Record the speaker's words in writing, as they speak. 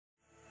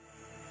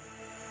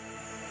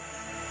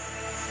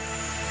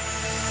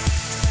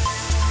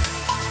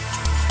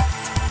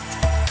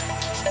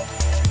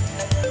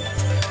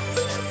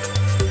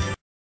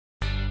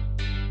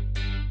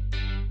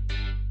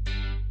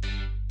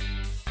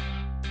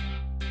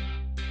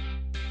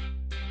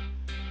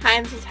Hi,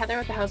 this is Heather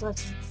with the House of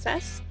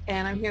Success,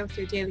 and I'm here with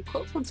your daily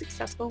quote from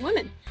Successful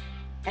Women.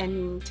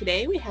 And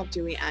today we have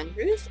Julie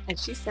Andrews, and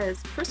she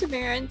says,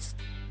 "Perseverance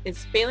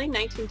is failing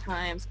 19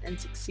 times and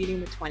succeeding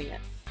the 20th."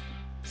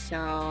 So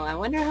I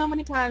wonder how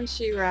many times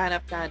she ran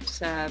up that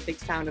big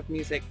Sound of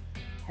Music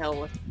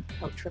hill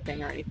without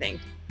tripping or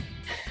anything.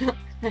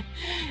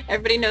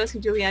 Everybody knows who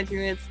Julie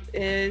Andrews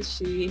is.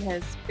 She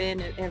has been,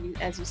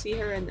 as you see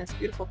her in this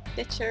beautiful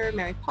picture,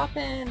 Mary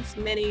Poppins,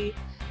 many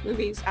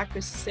movies,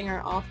 actress,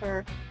 singer,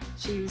 author.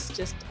 She's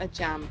just a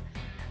gem.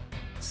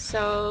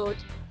 So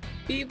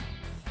be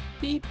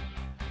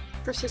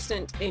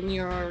persistent in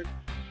your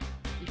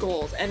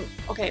goals. And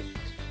okay,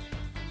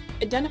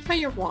 identify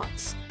your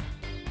wants.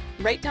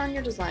 Write down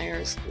your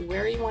desires,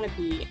 where you want to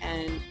be,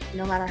 and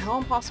no matter how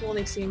impossible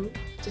they seem,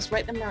 just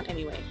write them down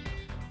anyway.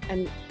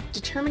 And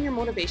determine your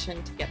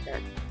motivation to get there.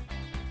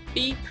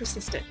 Be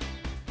persistent.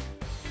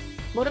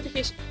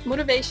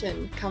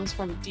 Motivation comes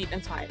from deep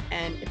inside,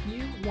 and if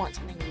you want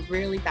something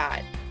really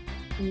bad,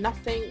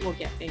 nothing will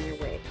get in your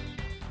way.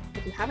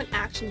 If you have an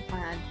action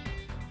plan,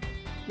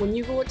 when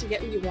you go out to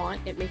get what you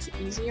want, it makes it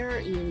easier.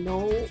 You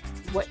know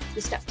what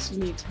the steps you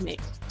need to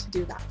make to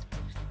do that.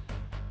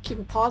 Keep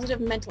a positive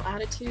mental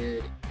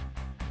attitude.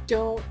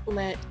 Don't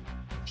let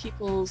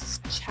people's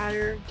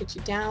chatter get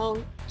you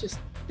down. Just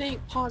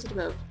think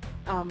positive.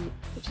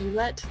 If you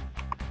let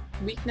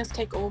weakness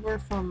take over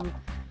from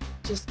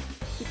just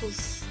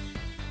people's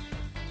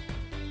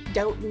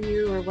doubting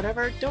you or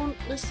whatever, don't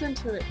listen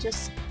to it.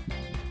 Just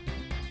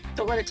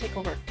don't let it take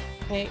over.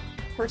 Okay?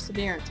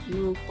 Perseverance.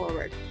 Move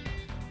forward.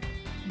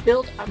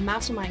 Build a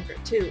mastermind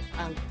group too.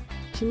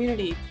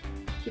 Community.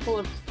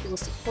 People who will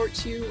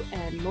support you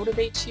and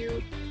motivate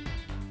you.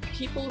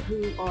 People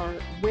who are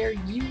where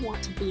you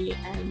want to be,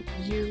 and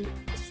you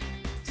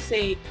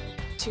say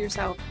to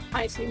yourself,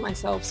 I see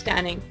myself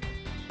standing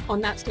on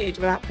that stage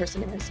where that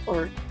person is,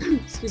 or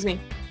excuse me,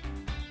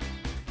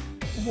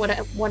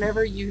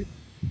 whatever you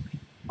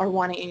are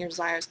wanting in your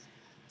desires.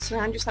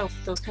 Surround yourself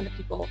with those kind of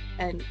people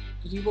and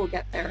you will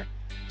get there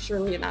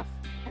surely enough,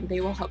 and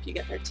they will help you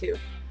get there too.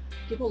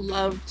 People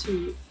love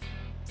to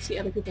see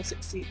other people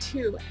succeed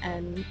too,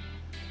 and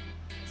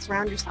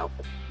surround yourself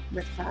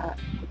with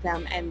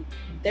them, and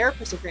their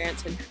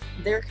perseverance and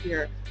their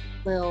career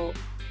will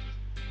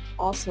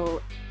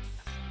also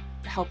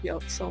help you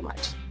out so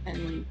much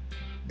and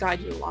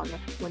guide you along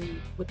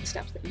with the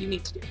steps that you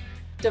need to do.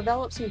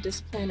 Develop some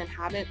discipline and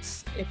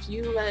habits. If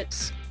you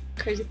let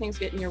crazy things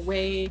get in your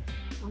way,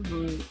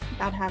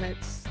 bad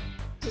habits,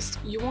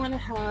 you want to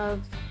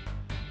have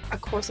a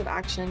course of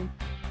action.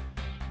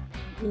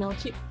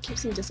 Keep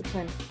some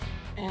discipline,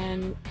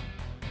 and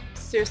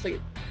seriously,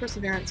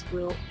 perseverance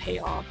will pay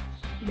off.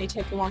 It may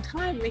take a long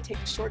time, it may take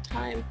a short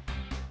time.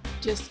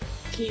 Just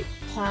keep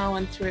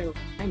plowing through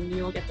and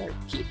you'll get there.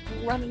 Keep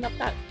running up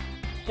that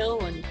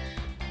hill and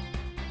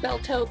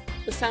belt out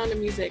the Sound of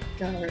Music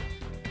or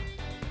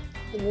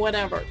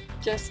whatever.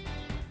 Just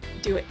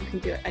do it. You can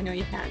do it. I know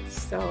you can.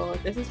 So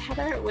this is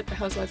Heather with the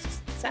House of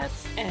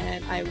Success,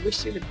 and I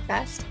wish you the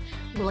best.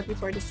 I'm looking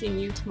forward to seeing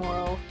you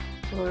tomorrow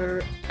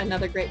for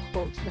another great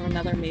quote from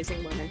another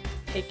amazing woman.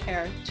 Take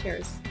care.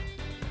 Cheers.